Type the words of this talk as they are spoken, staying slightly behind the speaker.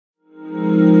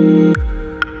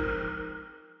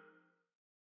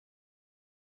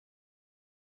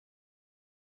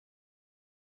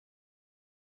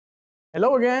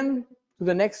Hello again to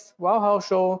the next Wow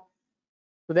show.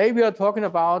 Today we are talking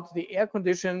about the air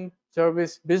condition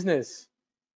service business.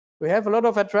 We have a lot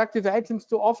of attractive items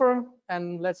to offer,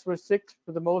 and let's restrict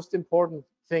to the most important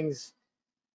things.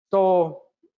 So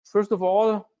first of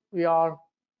all, we are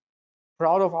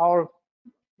proud of our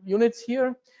units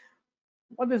here.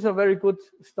 What is a very good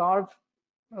start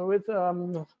with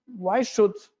why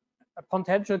should a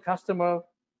potential customer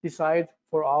decide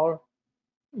for our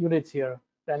units here,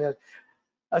 Daniel?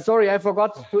 Sorry, I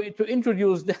forgot to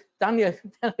introduce Daniel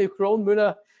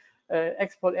Kronmüller,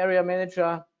 Export Area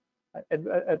Manager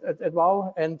at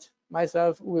WOW, and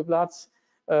myself, Uwe Blatz,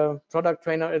 Product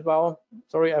Trainer at WOW.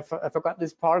 Sorry, I forgot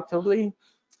this part totally.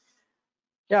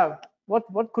 Yeah,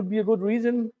 what could be a good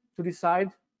reason to decide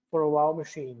for a WOW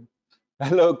machine?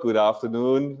 Hello, good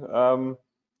afternoon.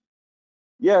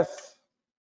 Yes,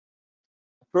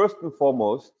 first and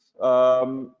foremost,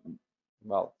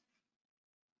 well,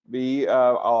 we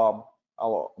are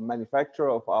our manufacturer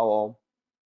of our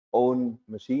own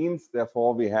machines.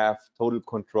 Therefore, we have total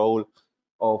control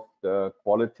of the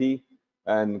quality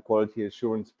and quality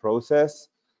assurance process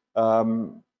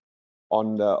on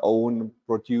the own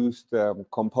produced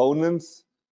components,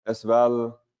 as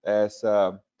well as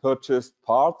purchased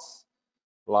parts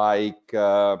like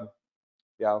from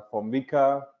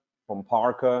Vika, from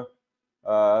Parker,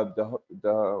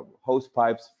 the hose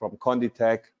pipes from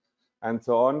Conditech, and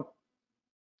so on,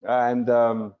 and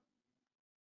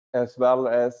as well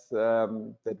as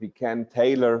that we can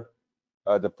tailor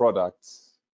the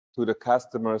products to the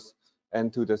customers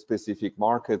and to the specific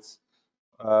markets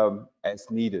as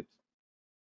needed.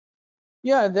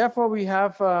 Yeah, therefore we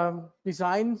have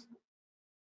designed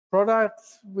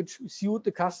products which suit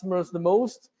the customers the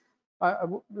most.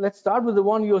 Let's start with the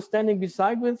one you're standing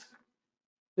beside with.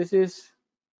 This is,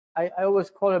 I always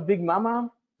call it Big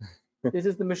Mama. This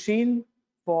is the machine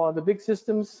for the big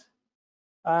systems.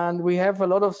 And we have a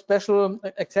lot of special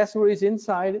accessories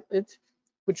inside it,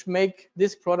 which make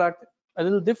this product a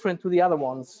little different to the other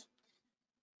ones.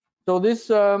 So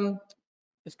this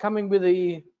is coming with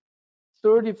a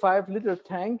 35-liter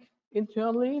tank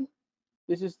internally.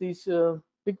 This is this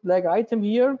big black item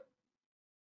here.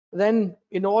 Then,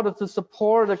 in order to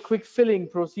support a quick filling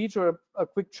procedure, a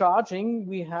quick charging,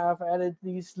 we have added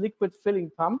this liquid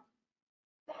filling pump.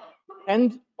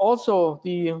 And also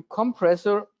the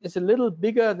compressor is a little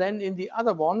bigger than in the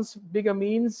other ones. Bigger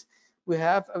means we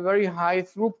have a very high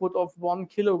throughput of 1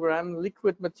 kilogram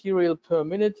liquid material per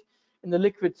minute in the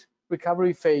liquid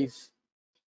recovery phase.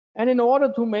 And in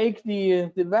order to make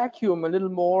the vacuum a little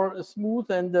more smooth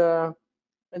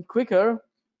and quicker,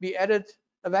 we added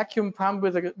a vacuum pump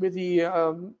with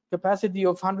the capacity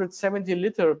of 170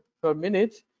 liter per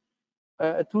minute,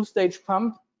 a two-stage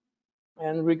pump.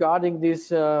 And regarding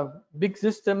these big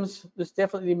systems, this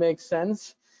definitely makes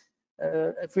sense.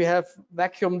 If we have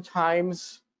vacuum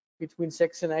times between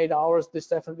 6 and 8 hours, this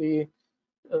definitely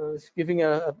is giving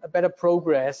a better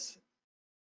progress.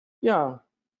 Yeah,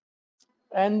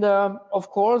 and of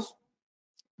course,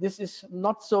 this is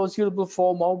not so suitable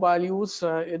for mobile use.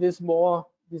 It is more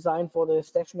designed for the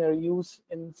stationary use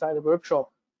inside a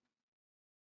workshop.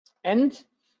 And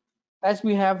as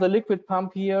we have the liquid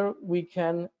pump here, we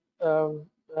can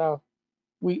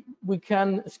we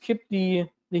can skip the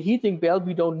heating belt.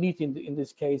 We don't need in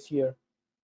this case here.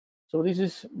 So this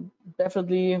is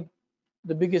definitely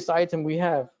the biggest item we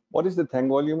have. What is the tank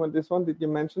volume on this one? Did you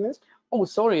mention it? Oh,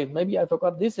 sorry, maybe I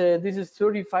forgot this. This is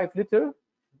 35 liter.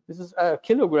 This is a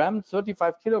kilogram,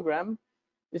 35 kilogram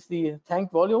is the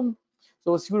tank volume.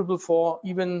 So it's suitable for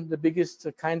even the biggest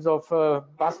kinds of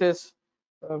buses,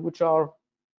 which are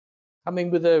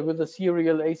coming with a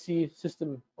serial AC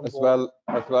system on board.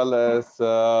 As well as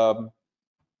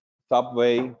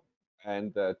subway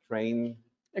and train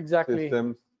Exactly.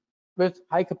 systems. With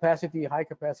high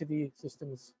capacity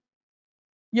systems.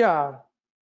 Yeah.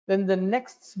 Then the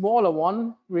next smaller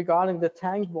one regarding the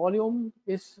tank volume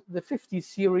is the 50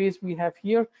 series we have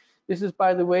here. This is,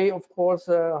 by the way, of course,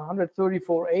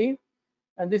 134A,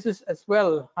 and this is as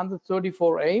well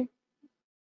 134A.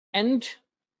 And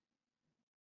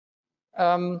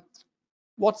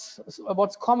what's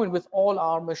common with all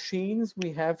our machines,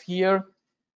 we have here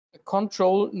a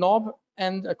control knob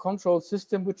and a control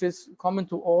system, which is common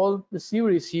to all the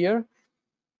series here.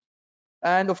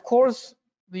 And of course,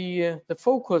 the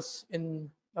focus in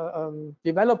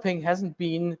developing hasn't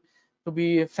been to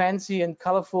be fancy and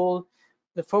colorful.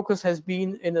 The focus has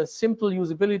been in a simple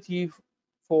usability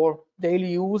for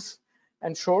daily use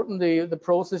and shorten the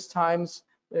process times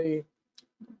the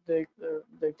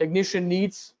technician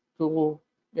needs to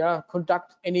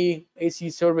conduct any AC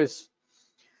service.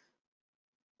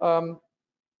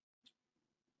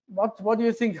 what do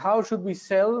you think? How should we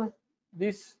sell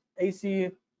this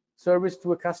AC service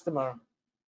to a customer?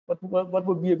 What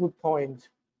would be a good point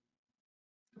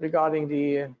regarding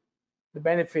the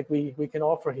benefit we can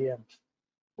offer here?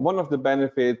 One of the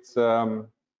benefits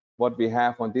what we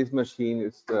have on this machine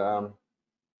is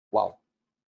wow,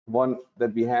 one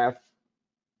that we have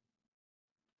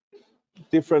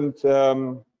different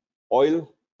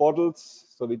oil bottles,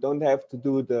 so we don't have to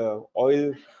do the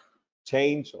oil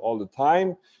change all the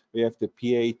time. We have the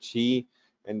PHE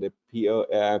and the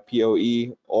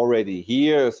POE already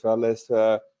here, as well as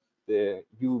the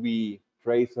UV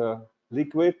tracer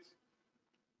liquid.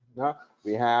 Yeah,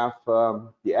 we have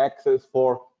the access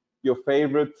for your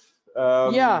favorite.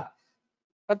 Yeah,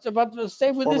 but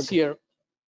stay with this product. here.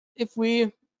 If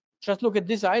we just look at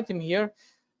this item here,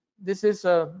 this is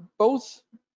both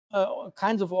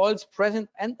kinds of oils present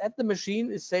and at the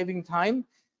machine is saving time.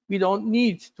 We don't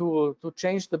need to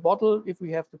change the bottle if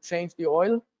we have to change the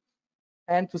oil.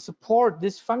 And to support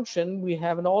this function, we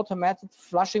have an automated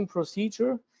flushing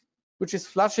procedure, which is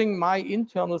flushing my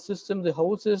internal system, the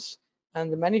hoses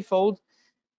and the manifold,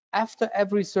 after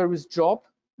every service job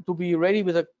to be ready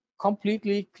with a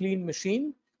completely clean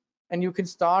machine. And you can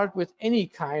start with any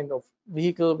kind of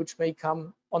vehicle which may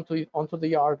come onto the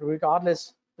yard,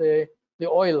 regardless the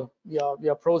oil we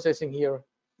are processing here.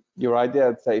 You're right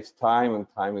there, it saves time, and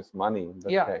time is money in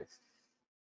that case.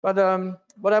 But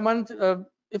what I meant,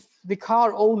 if the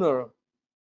car owner,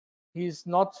 he's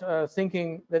not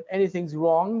thinking that anything's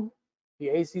wrong, the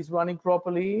AC is running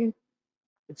properly,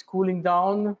 it's cooling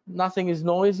down, nothing is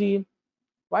noisy,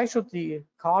 why should the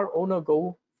car owner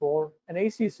go for an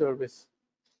AC service?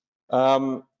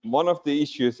 One of the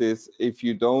issues is if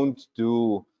you don't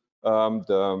do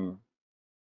the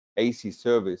AC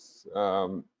service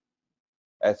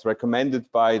as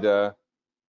recommended by the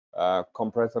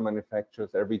compressor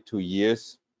manufacturers every 2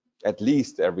 years, at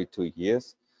least every 2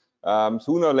 years,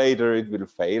 sooner or later it will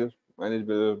fail, and it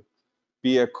will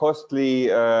be a costly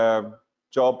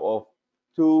job of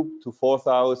 2,000 to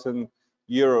 4,000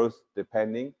 euros,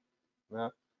 depending.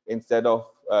 Instead of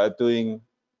doing,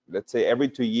 let's say, every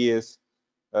 2 years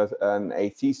an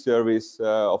AC service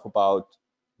of about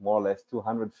more or less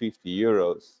 250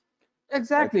 euros.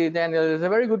 Exactly, Daniel, it's a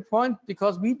very good point,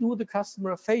 because we do the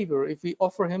customer a favor if we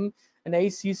offer him an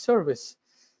AC service,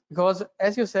 because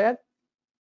as you said,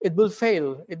 it will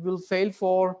fail. It will fail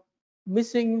for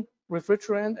missing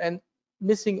refrigerant and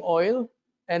missing oil,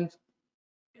 and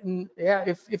yeah,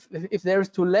 if there is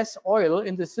too less oil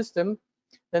in the system,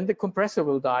 then the compressor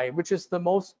will die, which is the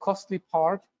most costly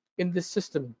part in this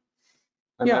system.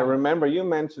 And I remember you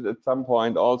mentioned at some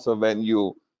point also, when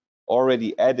you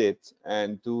already edit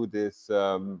and do this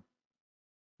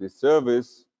this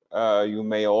service, you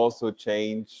may also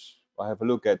change or have a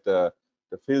look at the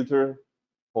filter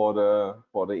for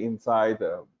the inside.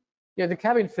 Yeah, the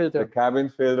cabin filter. The cabin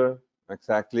filter,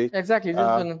 exactly. Exactly. This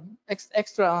is an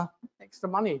extra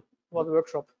money for the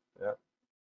workshop. Yeah.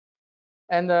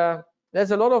 And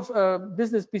there's a lot of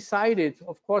business beside it.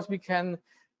 Of course, we can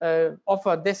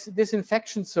offer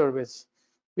disinfection service.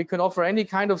 We can offer any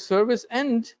kind of service,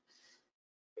 and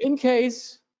in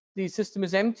case the system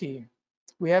is empty,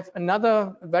 we have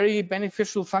another very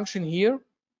beneficial function here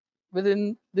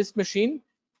within this machine,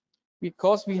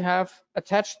 because we have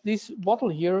attached this bottle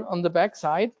here on the back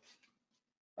side.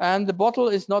 And the bottle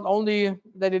is not only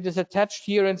that it is attached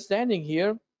here and standing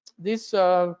here, this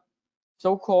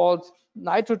so-called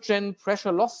nitrogen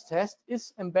pressure loss test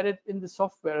is embedded in the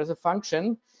software as a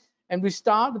function, and we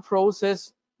start the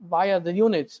process via the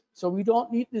unit. So we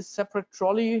don't need this separate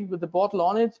trolley with the bottle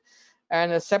on it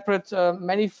and a separate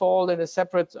manifold and a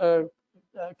separate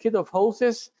kit of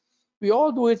hoses. We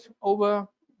all do it over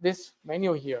this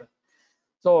menu here.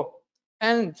 So,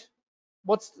 and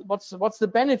what's the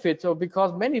benefit? So,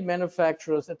 because many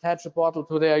manufacturers attach a bottle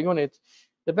to their unit,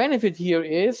 the benefit here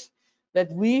is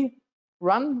that we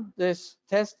run this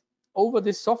test over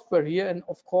this software here, and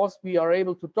of course we are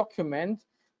able to document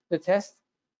the test,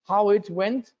 how it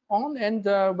went on, and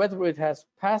whether it has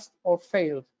passed or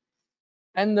failed.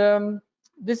 And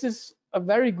this is a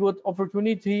very good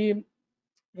opportunity,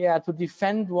 yeah, to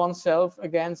defend oneself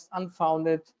against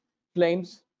unfounded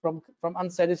claims from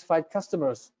unsatisfied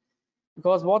customers.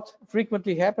 Because what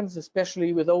frequently happens,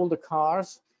 especially with older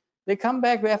cars, they come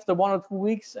back after 1 or 2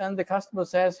 weeks and the customer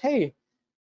says, hey,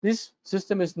 this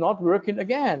system is not working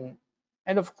again.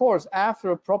 And of course,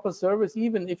 after a proper service,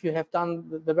 even if you have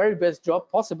done the very best job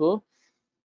possible,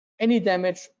 any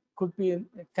damage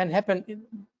can happen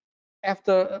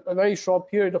after a very short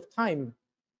period of time.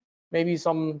 Maybe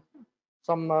some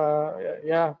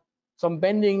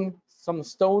bending, some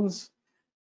stones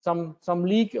some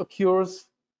leak occurs,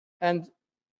 and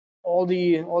all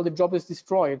the job is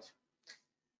destroyed.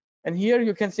 And here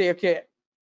you can say, okay,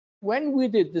 when we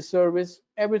did the service,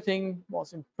 everything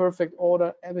was in perfect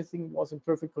order, everything was in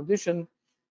perfect condition.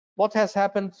 What has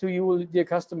happened to you, dear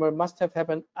customer, must have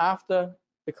happened after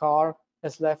the car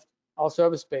has left our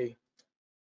service bay.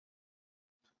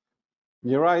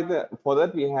 You're right. For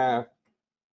that, we have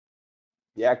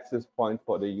the access point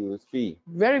for the USB.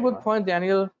 Very good point,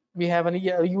 Daniel. We have a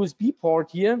USB port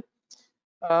here.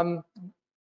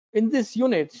 In this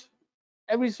unit,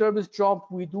 every service job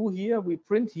we do here, we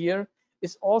print here,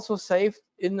 is also saved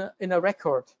in a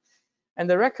record. And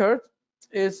the record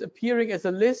is appearing as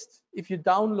a list if you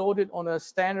download it on a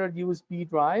standard USB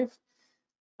drive.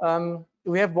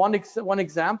 We have one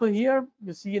example here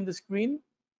you see in the screen.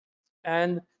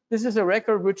 And this is a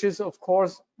record which is, of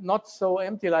course, not so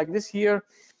empty like this here.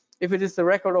 If it is the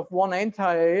record of one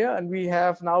entire year, and we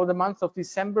have now the month of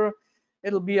December,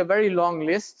 it'll be a very long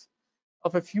list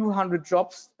of a few hundred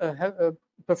jobs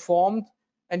performed.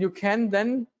 And you can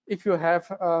then, if you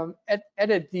have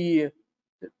added the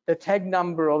tag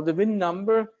number or the VIN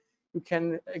number, you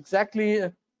can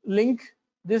exactly link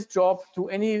this job to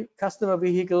any customer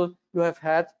vehicle you have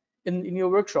had in your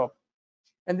workshop.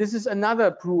 And this is another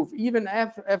proof. Even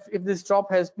if this job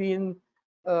has been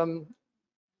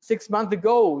 6 months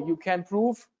ago, you can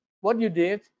prove what you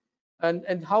did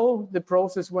and how the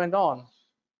process went on.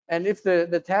 And if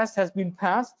the test has been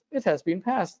passed, it has been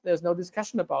passed. There's no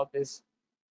discussion about this.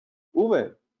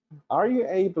 Uwe, are you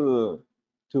able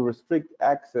to restrict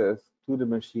access to the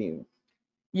machine?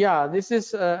 Yeah, this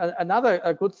is another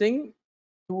good thing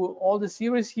to all the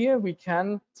series here. We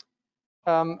can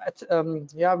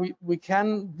we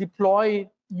can deploy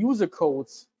user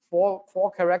codes for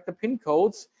 4-character PIN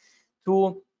codes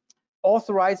to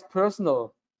authorized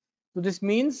personnel. So this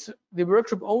means the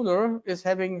workshop owner is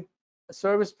having a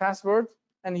service password,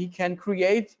 and he can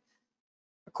create,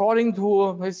 according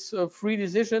to his free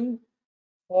decision,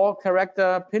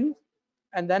 4-character PIN,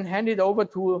 and then hand it over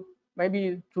to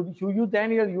maybe to you,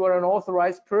 Daniel. You are an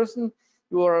authorized person.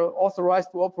 You are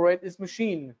authorized to operate this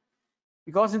machine.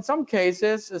 Because in some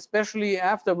cases, especially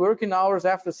after working hours,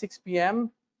 after 6 p.m.,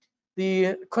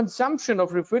 the consumption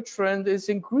of refrigerant is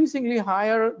increasingly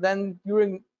higher than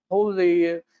during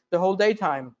the whole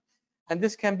daytime. And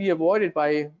this can be avoided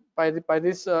by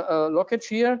this lockage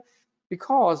here,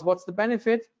 because what's the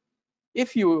benefit?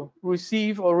 If you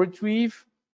receive or retrieve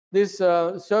this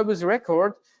service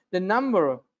record, the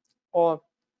number or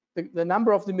the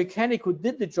number of the mechanic who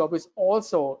did the job is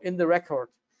also in the record.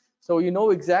 So you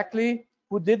know exactly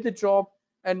who did the job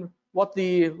and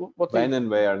when and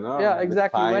where, no? Yeah,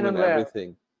 exactly, when and where.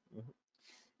 Everything.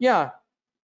 Yeah,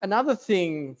 another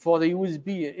thing for the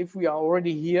USB, if we are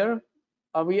already here,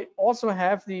 we also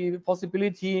have the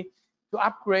possibility to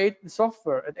upgrade the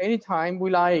software at any time we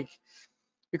like.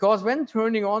 Because when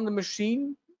turning on the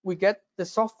machine, we get the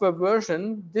software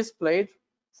version displayed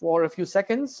for a few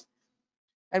seconds.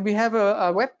 And we have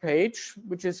a web page,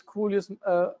 which is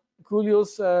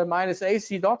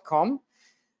COOLIUS-AC.com.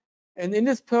 And in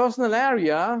this personal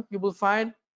area, you will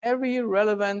find every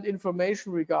relevant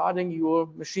information regarding your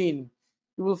machine.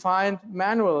 You will find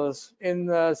manuals in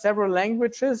several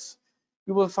languages.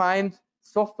 You will find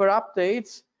software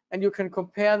updates, and you can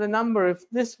compare the number. If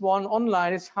this one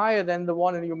online is higher than the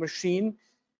one in your machine,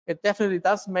 it definitely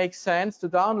does make sense to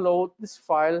download this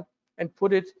file and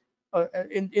put it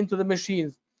into the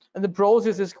machines. And the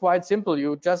process is quite simple.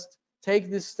 You just take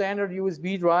this standard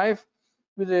USB drive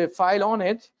with a file on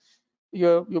it,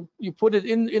 you put it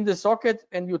in the socket,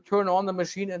 and you turn on the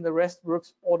machine, and the rest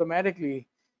works automatically.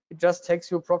 It just takes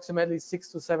you approximately 6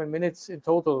 to 7 minutes in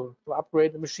total to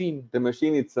upgrade the machine. The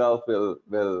machine itself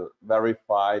will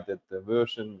verify that the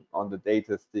version on the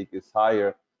data stick is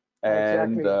higher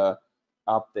and Exactly.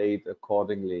 Update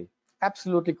accordingly.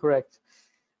 Absolutely correct.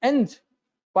 And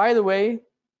by the way,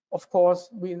 of course,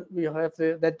 we have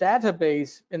the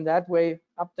database in that way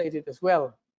updated as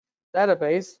well.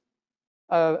 Database,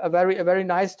 a very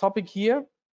nice topic here,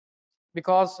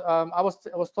 because I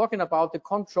was talking about the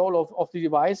control of the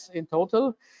device in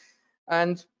total,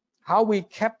 and how we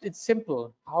kept it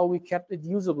simple, how we kept it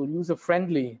usable,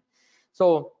 user-friendly.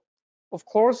 So, of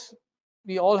course,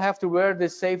 we all have to wear the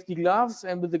safety gloves,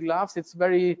 and with the gloves, it's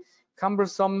very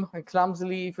cumbersome and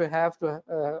clumsily if you have to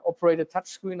operate a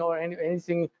touchscreen or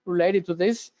anything related to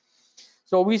this.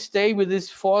 So we stay with this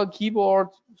foil keyboard.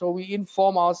 So we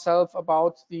inform ourselves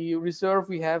about the reserve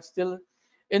we have still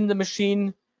in the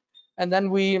machine, and then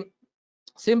we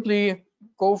simply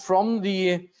go from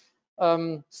the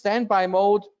standby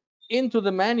mode into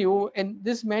the menu, and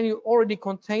this menu already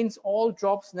contains all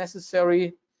jobs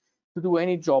necessary to do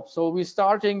any job. So we're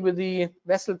starting with the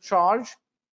vessel charge,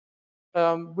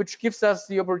 which gives us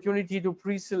the opportunity to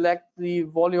pre-select the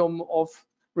volume of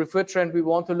refrigerant we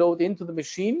want to load into the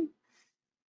machine.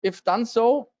 If done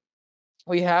so,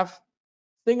 we have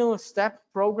single step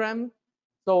program.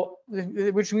 So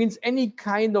which means any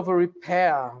kind of a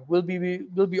repair will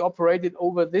be operated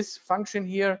over this function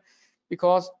here,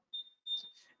 because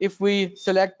if we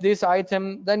select this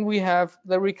item, then we have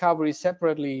the recovery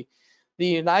separately,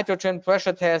 the nitrogen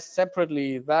pressure test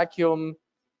separately, vacuum,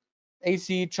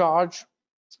 AC charge,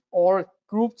 or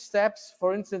grouped steps.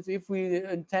 For instance, if we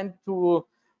intend to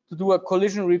do a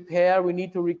collision repair, we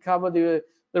need to recover the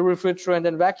refrigerant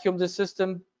and vacuum the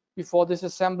system before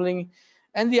disassembling,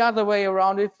 and the other way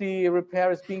around if the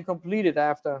repair is being completed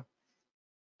after.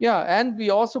 Yeah, and we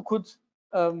also could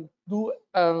do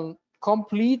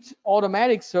complete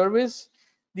automatic service.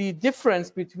 The difference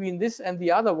between this and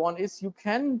the other one is you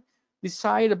can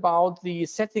decide about the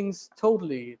settings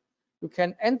totally. You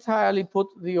can entirely put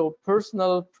your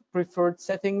personal preferred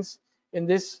settings in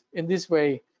this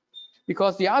way,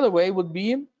 because the other way would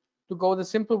be to go the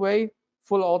simple way,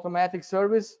 full automatic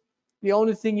service. The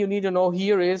only thing you need to know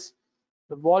here is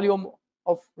the volume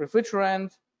of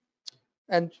refrigerant,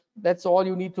 and that's all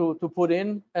you need to put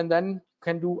in, and then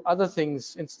can do other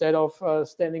things instead of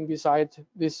standing beside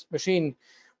this machine.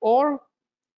 Or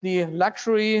the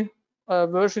luxury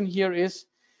version here is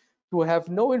to have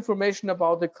no information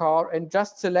about the car and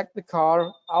just select the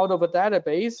car out of a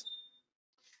database.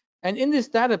 And in this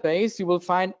database, you will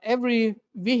find every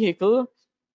vehicle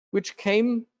which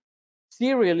came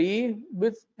serially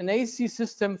with an AC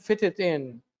system fitted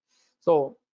in.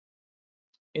 So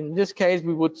in this case,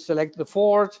 we would select the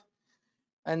Ford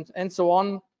and so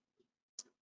on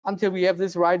until we have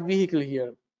this right vehicle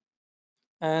here.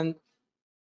 And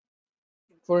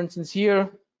for instance, here,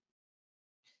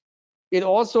 it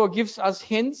also gives us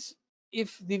hints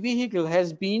if the vehicle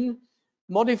has been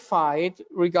modified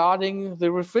regarding the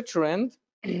refrigerant.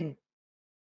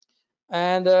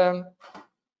 And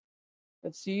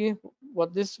let's see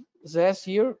what this says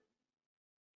here.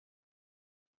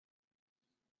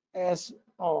 As,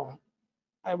 oh,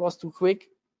 I was too quick.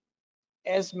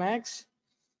 S Max.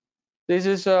 This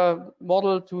is a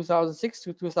model 2006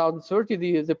 to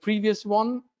 2030, the previous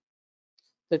one.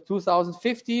 The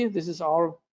 2050, this is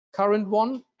our current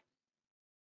one.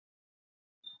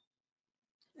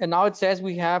 And now it says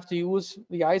we have to use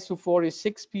the ISO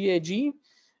 46 PAG,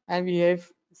 and we have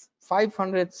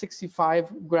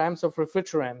 565 grams of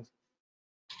refrigerant.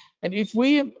 And if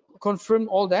we confirm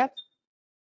all that,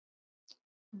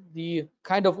 the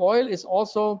kind of oil is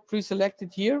also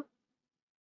pre-selected here,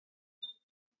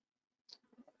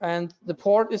 and the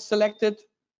port is selected.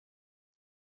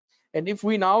 And if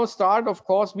we now start, of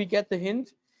course, we get the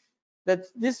hint that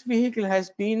this vehicle has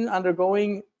been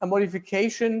undergoing a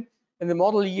modification in the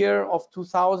model year of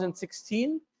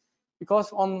 2016,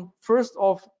 because on 1st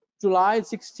of July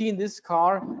 16, this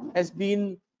car has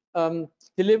been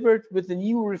delivered with the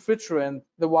new refrigerant,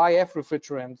 the YF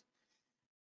refrigerant.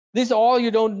 This all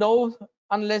you don't know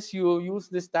unless you use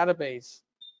this database.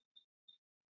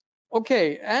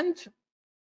 Okay, and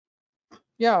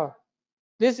yeah,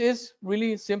 this is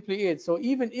really simply it. So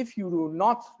even if you do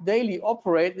not daily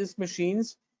operate these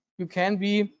machines, you can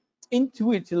be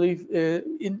intuitively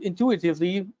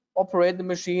operate the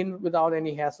machine without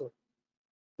any hassle.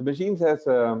 The machine has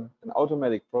an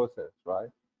automatic process, right?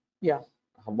 Yeah.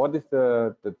 What is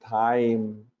the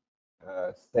time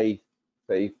save?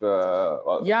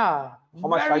 Yeah, how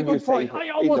much very time do you good point. save I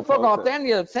in almost the forgot, process?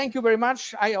 Daniel. Thank you very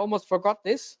much. I almost forgot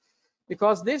this,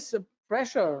 because this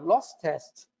pressure loss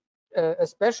test,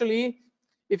 especially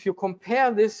if you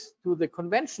compare this to the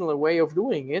conventional way of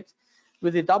doing it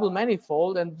with the double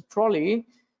manifold and the trolley,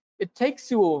 it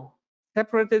takes you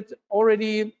separated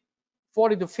already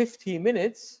 40 to 50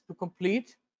 minutes to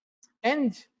complete.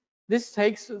 And this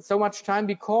takes so much time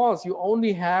because you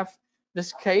only have the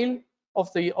scale of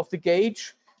the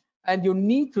gauge, and you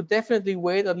need to definitely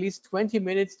wait at least 20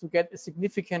 minutes to get a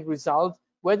significant result,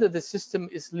 whether the system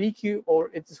is leaky or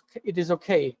it is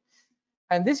okay.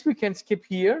 And this we can skip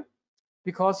here,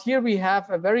 because here we have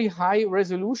a very high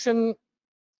resolution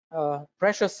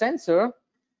pressure sensor,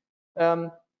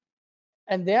 and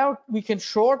there we can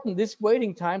shorten this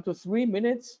waiting time to 3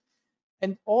 minutes.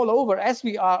 And all over, as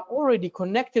we are already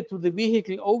connected to the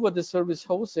vehicle over the service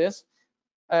hoses,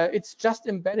 it's just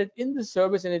embedded in the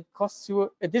service, and it costs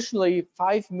you additionally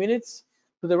 5 minutes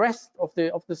to the rest of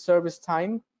the service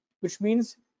time, which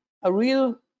means a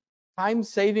real time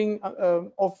saving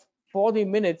of 40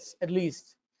 minutes at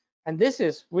least. And this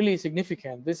is really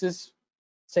significant. This is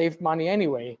saved money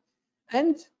anyway.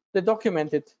 And the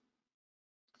documented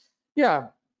Yeah,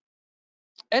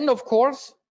 and of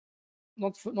course,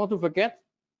 not to forget,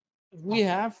 we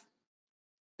have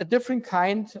a different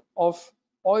kind of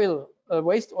oil,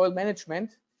 waste oil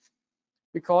management,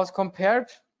 because compared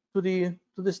to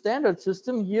the standard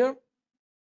system here,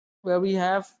 where we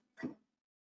have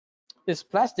this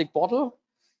plastic bottle,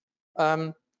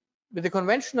 with the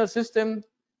conventional system,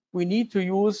 we need to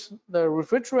use the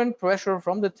refrigerant pressure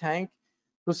from the tank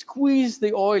to squeeze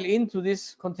the oil into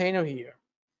this container here.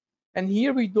 And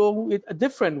here we do it a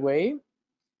different way.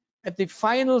 At the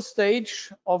final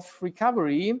stage of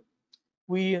recovery,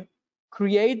 we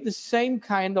create the same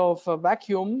kind of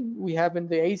vacuum we have in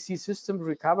the AC system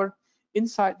recovered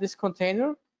inside this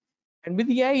container. And with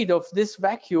the aid of this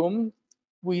vacuum,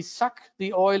 we suck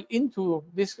the oil into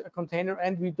this container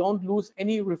and we don't lose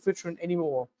any refrigerant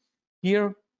anymore.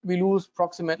 Here we lose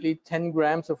approximately 10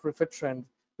 grams of refrigerant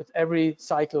with every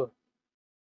cycle.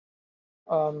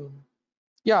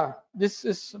 Yeah, this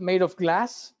is made of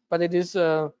glass, but it is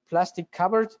plastic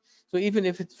covered. So even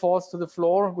if it falls to the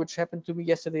floor, which happened to me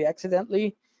yesterday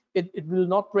accidentally, it will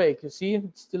not break. You see,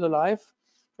 it's still alive.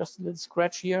 Just a little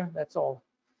scratch here, that's all.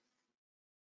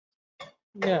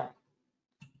 Yeah.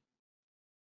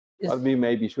 But we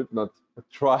maybe should not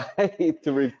try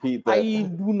to repeat that. I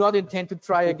do not intend to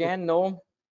try again, no.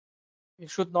 You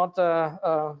should not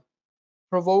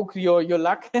provoke your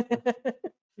luck.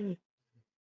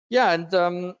 Yeah, and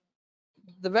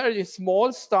the very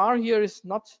small star here is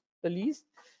not the least,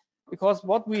 because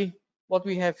what we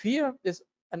have here is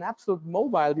an absolute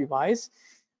mobile device,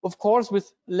 of course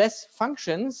with less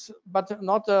functions, but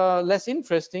not less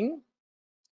interesting.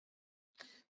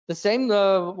 The same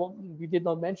what we did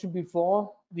not mention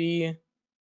before, the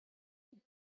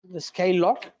scale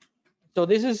lock. So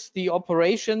this is the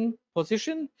operation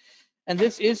position, and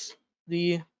this is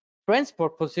the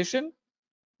transport position.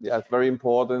 Yeah, it's very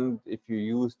important if you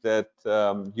use that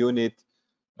unit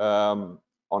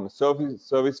on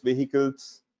service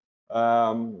vehicles,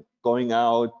 going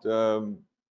out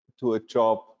to a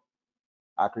job,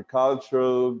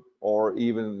 agricultural or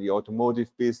even the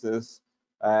automotive business,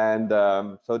 and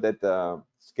so that the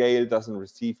scale doesn't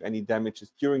receive any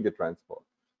damages during the transport,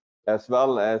 as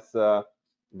well as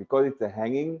because it's a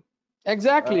hanging.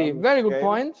 Exactly, very good scale.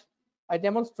 point. I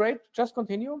demonstrate, just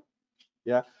continue.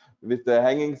 Yeah, with the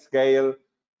hanging scale,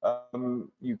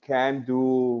 you can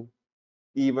do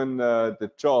even the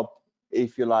job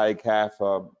if you like have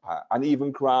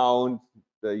uneven ground.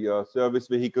 Your service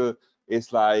vehicle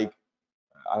is like,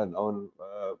 I don't know,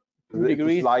 2 it's a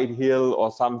degrees. slight hill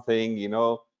or something, you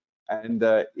know, and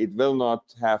it will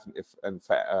not have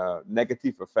a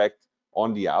negative effect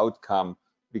on the outcome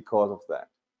because of that.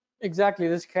 Exactly,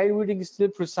 the scale reading is still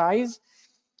precise,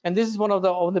 and this is one of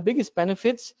the biggest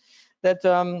benefits, that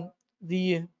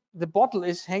the bottle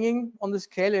is hanging on the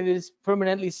scale and it is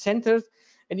permanently centered.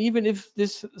 And even if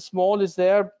this small is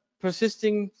there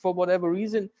persisting for whatever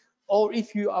reason, or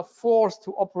if you are forced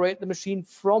to operate the machine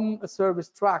from a service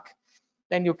truck,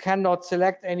 then you cannot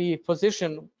select any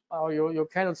position, or you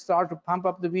cannot start to pump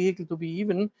up the vehicle to be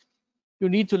even. You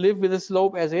need to live with the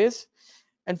slope as is,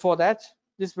 and for that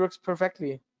this works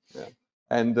perfectly. Yeah,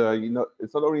 and you know,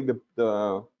 it's not only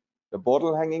the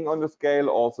bottle hanging on the scale,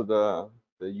 also the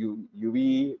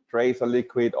UV tracer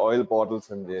liquid oil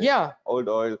bottles and the old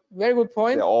oil. Very good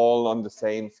point. They're all on the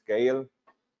same scale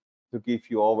to give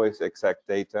you always exact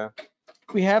data.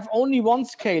 We have only one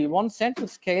scale, one central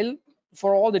scale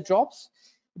for all the jobs,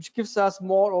 which gives us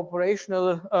more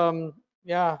operational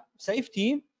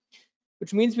safety,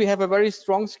 which means we have a very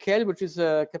strong scale, which is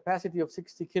a capacity of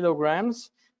 60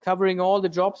 kilograms, covering all the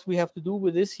jobs we have to do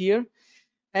with this here.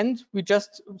 And we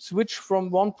just switch from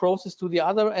one process to the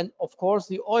other. And of course,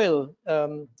 the oil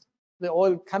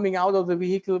coming out of the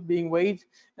vehicle being weighed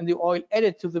and the oil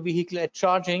added to the vehicle at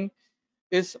charging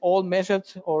is all measured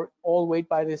or all weighed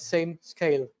by the same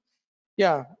scale.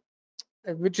 Yeah,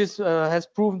 which is has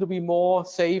proven to be more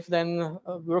safe than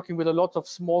working with a lot of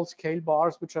small scale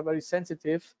bars, which are very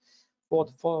sensitive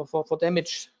for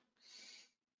damage.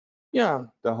 Yeah.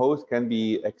 The hose can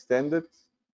be extended.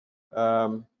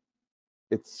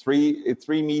 It's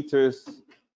 3 meters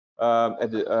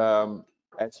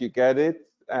as you get it,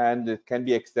 and it can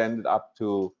be extended up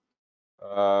to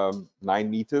 9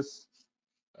 meters,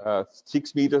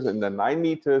 6 meters, and then 9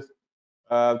 meters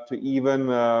to even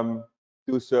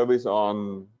do service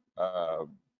on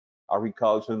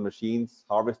agricultural machines,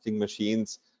 harvesting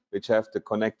machines, which have the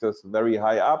connectors very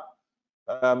high up,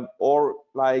 or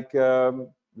like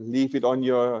leave it on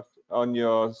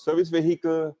your service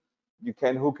vehicle. You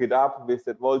can hook it up with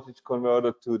that voltage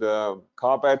converter to the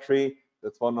car battery.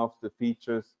 That's one of the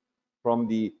features from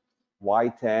the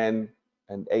Y10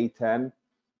 and A10,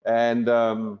 and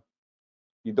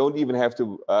you don't even have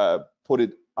to put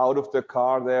it out of the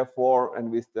car, therefore, and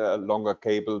with the longer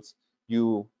cables,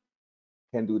 you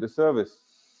can do the service.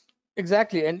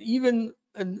 Exactly, and even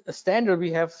a standard,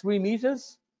 we have 3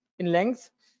 meters in length,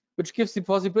 which gives the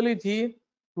possibility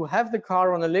to have the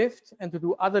car on a lift and to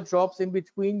do other jobs in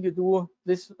between. You do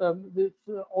this,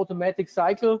 automatic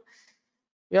cycle,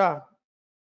 yeah,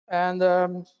 and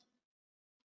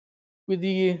with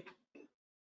the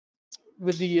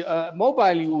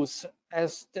mobile use,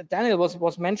 as Daniel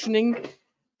was mentioning,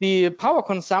 the power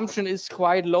consumption is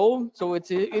quite low, so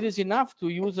it is enough to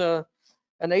use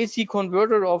an AC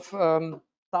converter of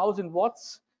 1000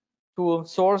 watts to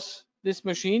source this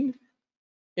machine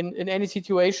in any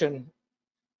situation.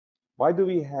 Why do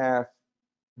we have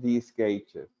these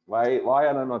gauges? Why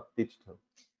are they not digital?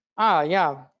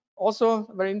 Yeah, also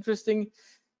very interesting.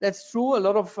 That's true. A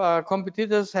lot of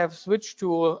competitors have switched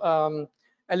to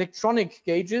electronic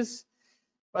gauges,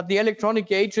 but the electronic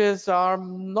gauges are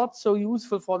not so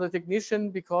useful for the technician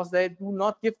because they do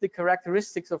not give the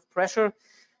characteristics of pressure.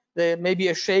 There may be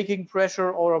a shaking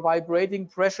pressure or a vibrating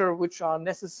pressure, which are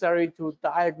necessary to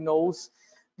diagnose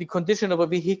the condition of a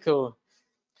vehicle.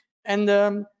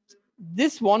 And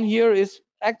this one here is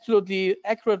absolutely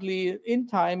accurately in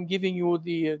time giving you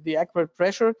the accurate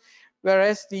pressure,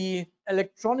 whereas the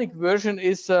electronic version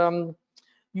is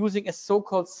using a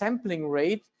so-called sampling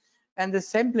rate, and the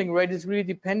sampling rate is really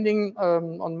depending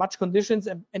on much conditions,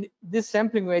 and this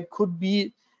sampling rate could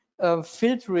be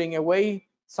filtering away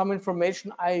some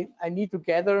information I need to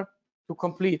gather to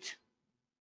complete.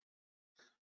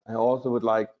 I also would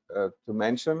like to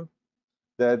mention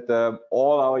that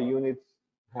all our units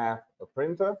have a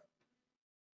printer,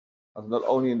 not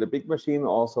only in the big machine,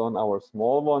 also on our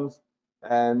small ones.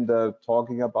 And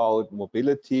talking about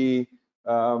mobility,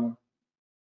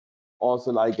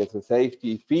 also like as a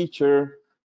safety feature,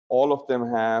 all of them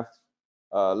have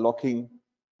a locking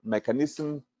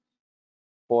mechanism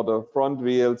for the front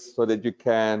wheels so that you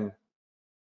can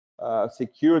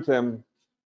secure them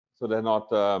so they're not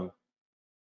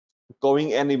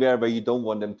going anywhere where you don't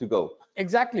want them to go.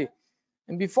 Exactly.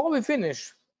 And before we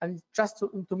finish, and just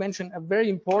to mention a very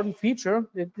important feature,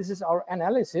 this is our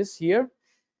analysis here.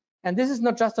 And this is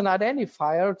not just an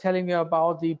identifier telling you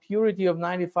about the purity of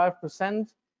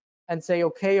 95% and say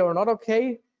okay or not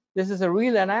okay. This is a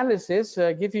real analysis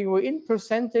giving you in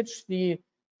percentage the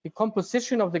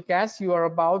composition of the gas you are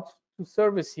about to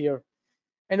service here.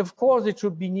 And of course, it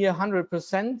should be near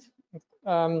 100%.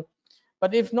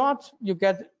 But if not, you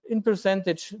get in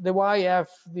percentage the YF,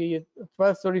 the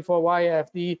 1234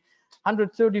 YF, the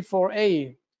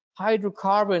 134A,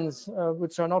 hydrocarbons,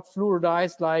 which are not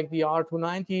fluoridized like the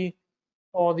R290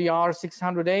 or the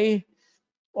R600A,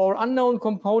 or unknown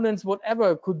components,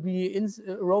 whatever could be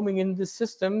roaming in this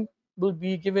system, will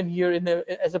be given here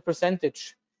as a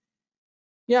percentage.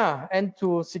 Yeah, and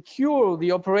to secure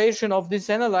the operation of this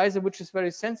analyzer, which is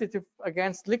very sensitive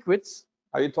against liquids.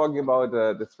 Are you talking about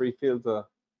the 3 filter?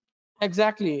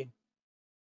 Exactly.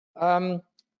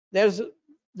 There's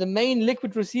the main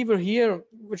liquid receiver here,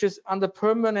 which is under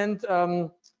permanent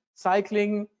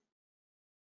cycling.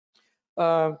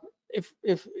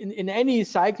 If in any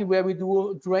cycle where we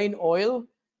do drain oil,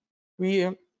 we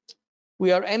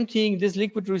are emptying this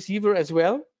liquid receiver as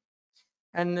well.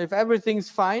 And if everything's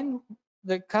fine,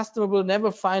 the customer will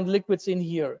never find liquids in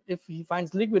here. If he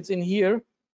finds liquids in here,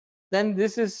 then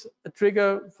this is a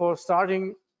trigger for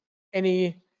starting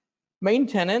any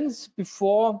maintenance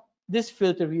before this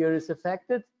filter here is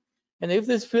affected. And if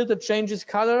this filter changes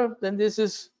color, then this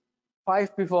is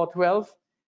 5 before 12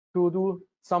 to do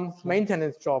some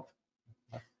maintenance job,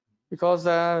 because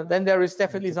then there is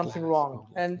definitely something wrong.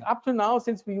 And up to now,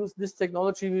 since we use this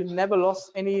technology, we never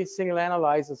lost any single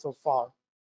analyzer so far.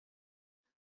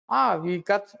 We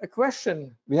got a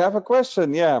question. We have a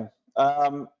question, yeah.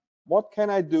 What can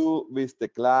I do with the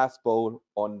glass bowl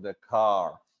on the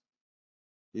car?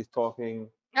 He's talking.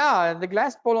 Yeah, the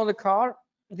glass bowl on the car.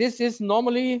 This is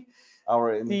normally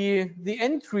Our the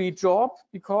entry job,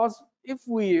 because if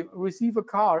we receive a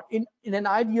car, in an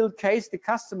ideal case, the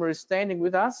customer is standing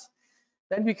with us,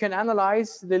 then we can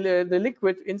analyze the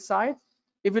liquid inside.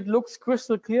 If it looks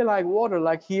crystal clear like water,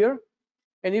 like here,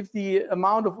 and if the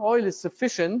amount of oil is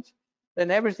sufficient, then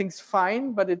everything's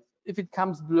fine. But if it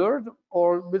comes blurred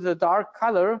or with a dark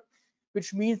color,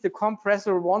 which means the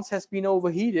compressor once has been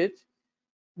overheated,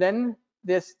 then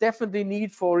there's definitely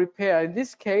need for repair. In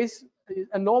this case,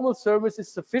 a normal service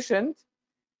is sufficient.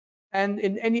 And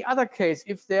in any other case,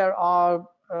 if there are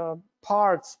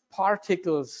parts,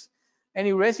 particles,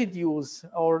 any residues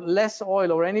or less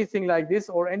oil or anything like this,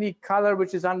 or any color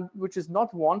which is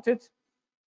not wanted,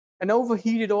 an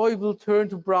overheated oil will turn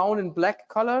to brown and black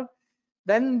color,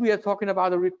 then we are talking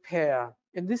about a repair.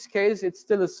 In this case, it's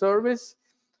still a service.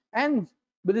 And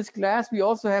with this glass, we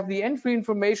also have the entry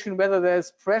information, whether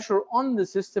there's pressure on the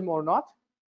system or not.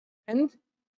 And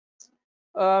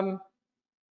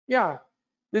yeah,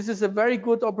 this is a very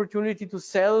good opportunity to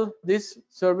sell this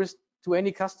service to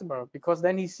any customer, because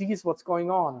then he sees what's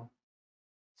going on.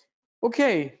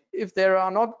 Okay, if there are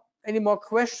not any more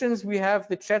questions, we have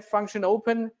the chat function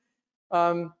open.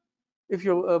 If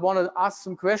you want to ask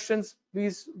some questions,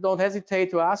 please don't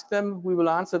hesitate to ask them. We will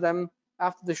answer them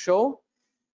after the show.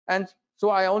 And so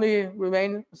I only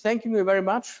remain thanking you very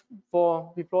much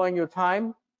for deploying your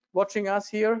time, watching us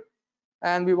here.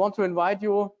 And we want to invite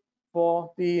you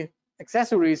for the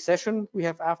accessories session we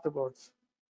have afterwards.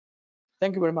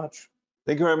 Thank you very much.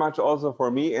 Thank you very much also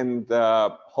for me, and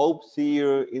hope see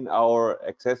you in our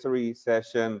accessory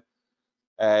session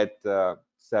at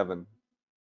 7.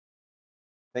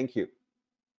 Thank you.